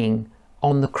dying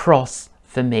on the cross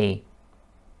for me.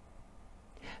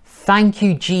 Thank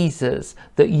you, Jesus,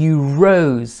 that you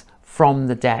rose from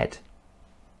the dead.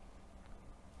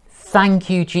 Thank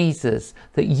you, Jesus,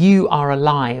 that you are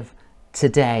alive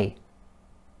today.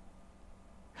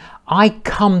 I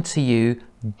come to you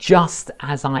just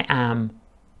as I am.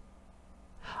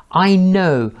 I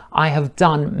know I have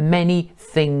done many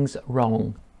things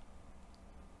wrong,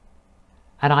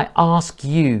 and I ask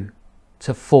you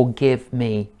to forgive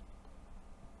me.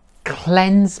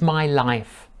 Cleanse my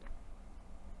life.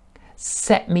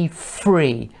 Set me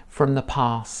free from the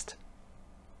past.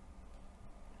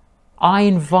 I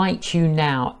invite you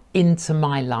now into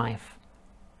my life.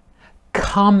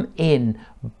 Come in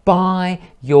by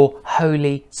your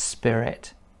Holy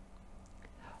Spirit.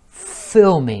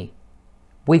 Fill me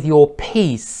with your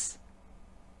peace,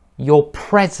 your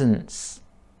presence,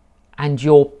 and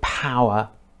your power.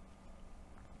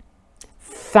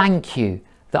 Thank you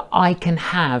that I can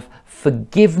have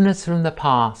forgiveness from the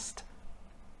past,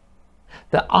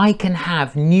 that I can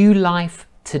have new life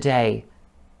today,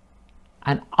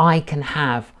 and I can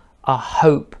have a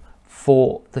hope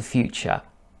for the future.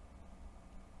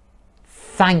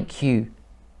 Thank you,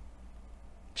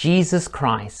 Jesus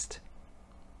Christ,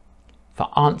 for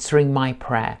answering my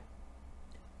prayer.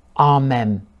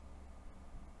 Amen.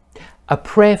 A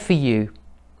prayer for you.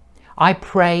 I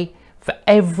pray for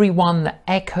everyone that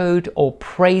echoed or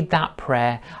prayed that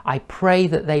prayer. I pray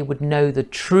that they would know the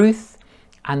truth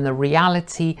and the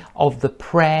reality of the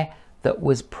prayer that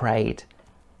was prayed.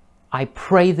 I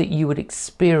pray that you would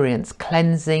experience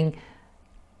cleansing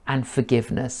and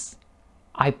forgiveness.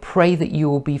 I pray that you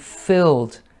will be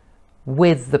filled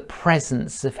with the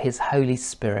presence of his Holy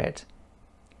Spirit.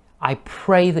 I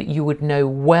pray that you would know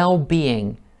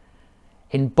well-being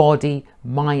in body,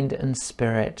 mind and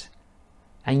spirit,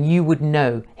 and you would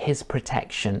know his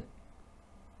protection.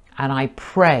 And I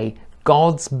pray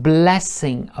God's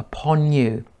blessing upon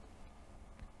you,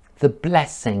 the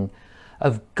blessing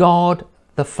of God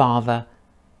the Father,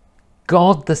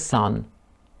 God the Son,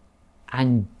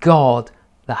 and God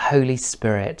the Holy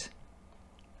Spirit.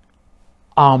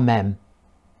 Amen.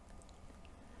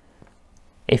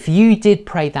 If you did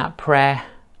pray that prayer,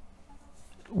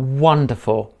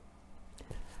 wonderful.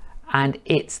 And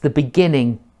it's the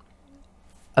beginning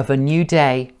of a new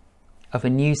day, of a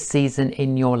new season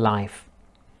in your life.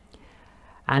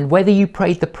 And whether you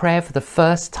prayed the prayer for the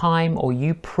first time or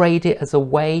you prayed it as a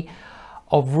way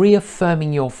of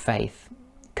reaffirming your faith,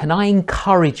 can I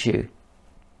encourage you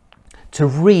to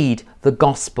read the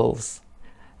Gospels,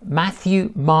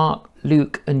 Matthew, Mark,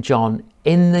 Luke and John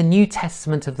in the New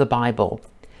Testament of the Bible,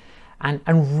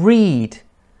 and read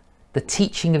the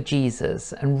teaching of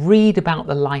Jesus and read about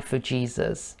the life of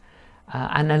Jesus,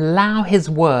 and allow his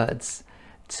words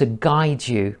to guide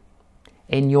you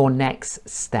in your next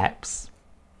steps.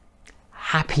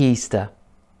 Happy Easter.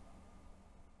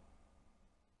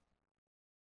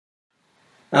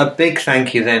 A big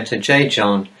thank you then to J.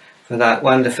 John for that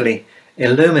wonderfully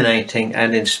illuminating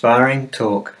and inspiring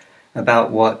talk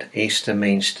about what Easter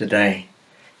means today,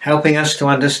 helping us to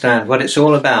understand what it's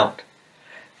all about,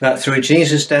 that through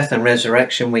Jesus' death and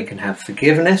resurrection we can have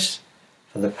forgiveness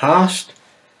for the past,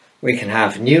 we can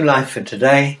have new life for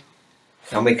today,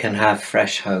 and we can have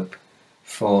fresh hope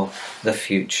for the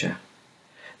future.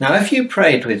 Now, if you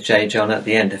prayed with J. John at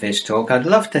the end of his talk, I'd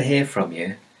love to hear from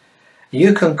you.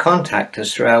 You can contact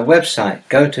us through our website.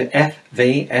 Go to fvfc.org.uk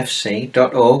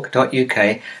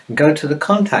and go to the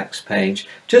contacts page.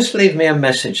 Just leave me a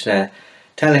message there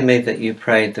telling me that you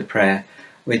prayed the prayer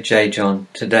with J. John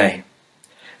today.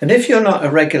 And if you're not a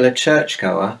regular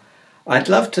churchgoer, I'd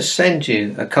love to send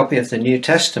you a copy of the New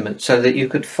Testament so that you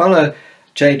could follow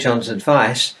J. John's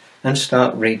advice and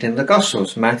start reading the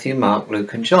Gospels, Matthew, Mark,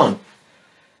 Luke and John.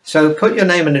 So put your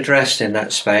name and address in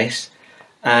that space,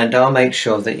 and I'll make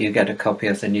sure that you get a copy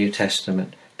of the New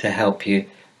Testament to help you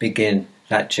begin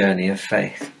that journey of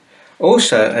faith.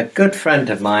 Also, a good friend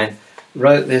of mine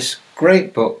wrote this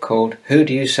great book called Who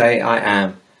Do You Say I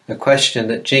Am? A question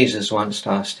that Jesus once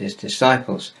asked his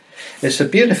disciples. It's a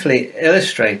beautifully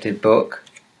illustrated book,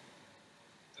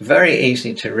 very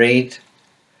easy to read,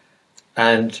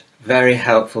 and very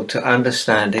helpful to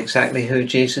understand exactly who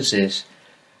Jesus is,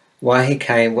 why he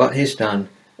came, what he's done,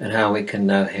 and how we can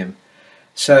know him.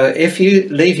 So if you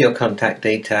leave your contact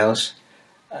details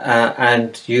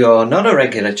and you're not a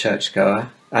regular churchgoer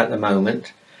at the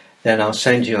moment, then I'll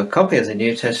send you a copy of the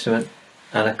New Testament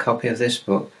and a copy of this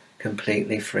book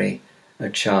completely free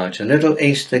of charge. A little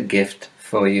Easter gift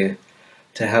for you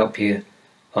to help you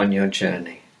on your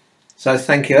journey. So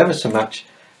thank you ever so much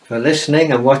for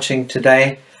listening and watching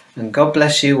today, and God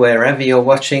bless you wherever you're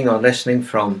watching or listening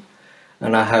from,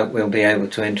 and I hope we'll be able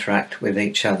to interact with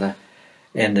each other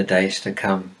in the days to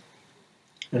come.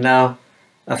 And now,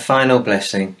 a final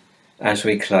blessing as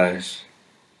we close.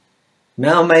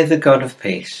 Now may the God of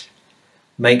peace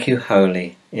make you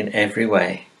holy in every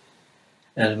way,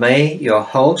 and may your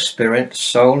whole spirit,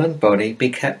 soul and body be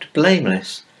kept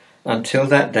blameless until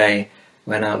that day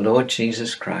when our Lord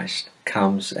Jesus Christ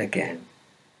comes again.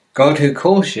 God who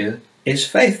calls you is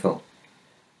faithful,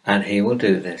 and he will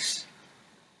do this.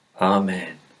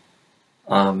 Amen.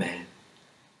 Amen.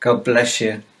 God bless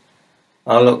you.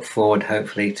 I'll look forward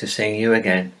hopefully to seeing you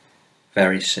again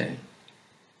very soon.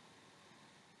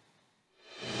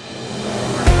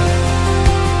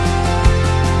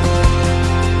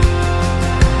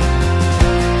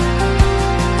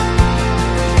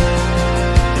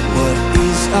 What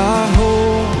is our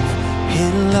hope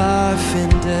in life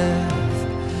and death?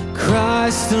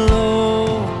 Christ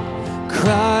alone,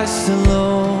 Christ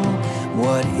alone.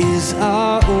 What is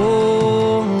our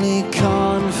only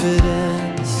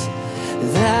confidence?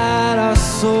 That our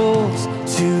souls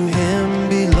to him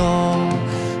belong,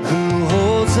 who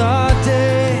holds our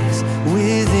days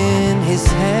within his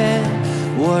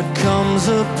hand. What comes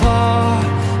apart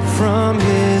from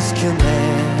his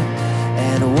command,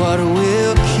 and what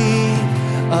will keep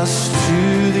us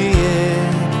to the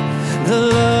end? The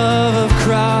love of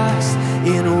Christ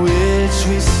in which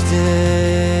we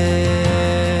stand.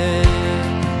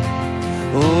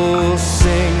 Oh,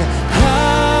 sing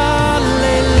hallelujah,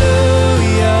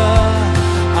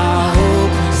 our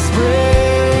hope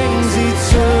springs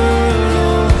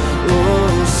eternal.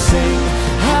 Oh, sing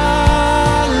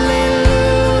hallelujah,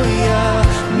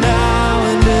 now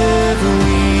and ever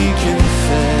we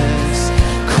confess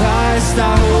Christ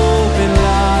our hope in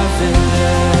life and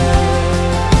death.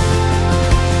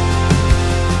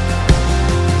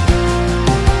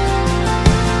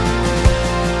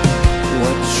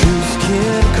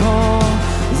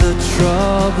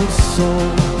 Troubled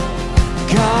soul,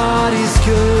 God is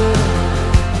good,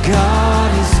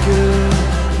 God is good.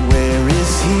 Where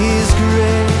is his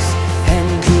grace and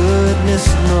goodness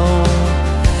known?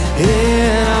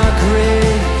 In our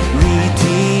great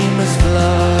Redeemer's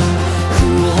blood,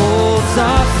 who holds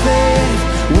our faith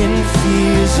when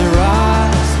fears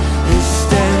arise, who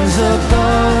stands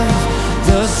above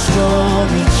the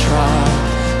stormy trial,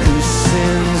 who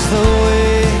sends the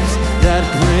waves that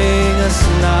bring us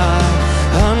nigh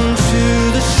unto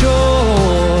the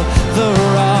shore, the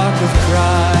rock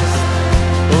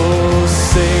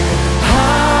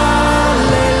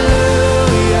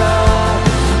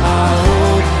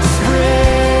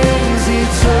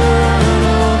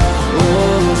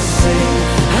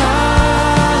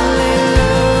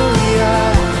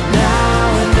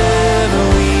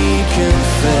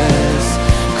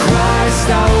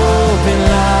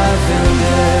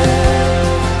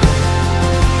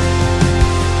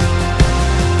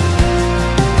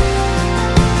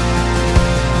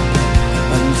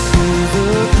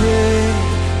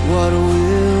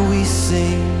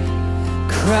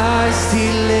Christ He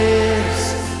lives,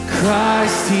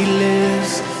 Christ He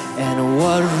lives, and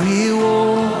what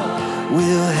reward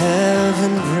will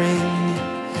heaven bring?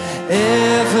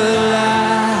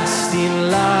 Everlasting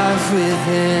life with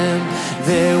Him,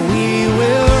 there we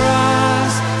will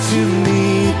rise to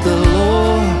meet the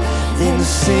Lord. Then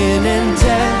sin and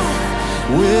death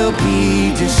will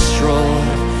be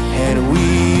destroyed, and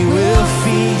we will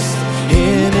feast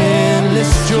in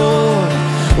endless joy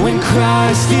when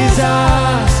Christ is ours.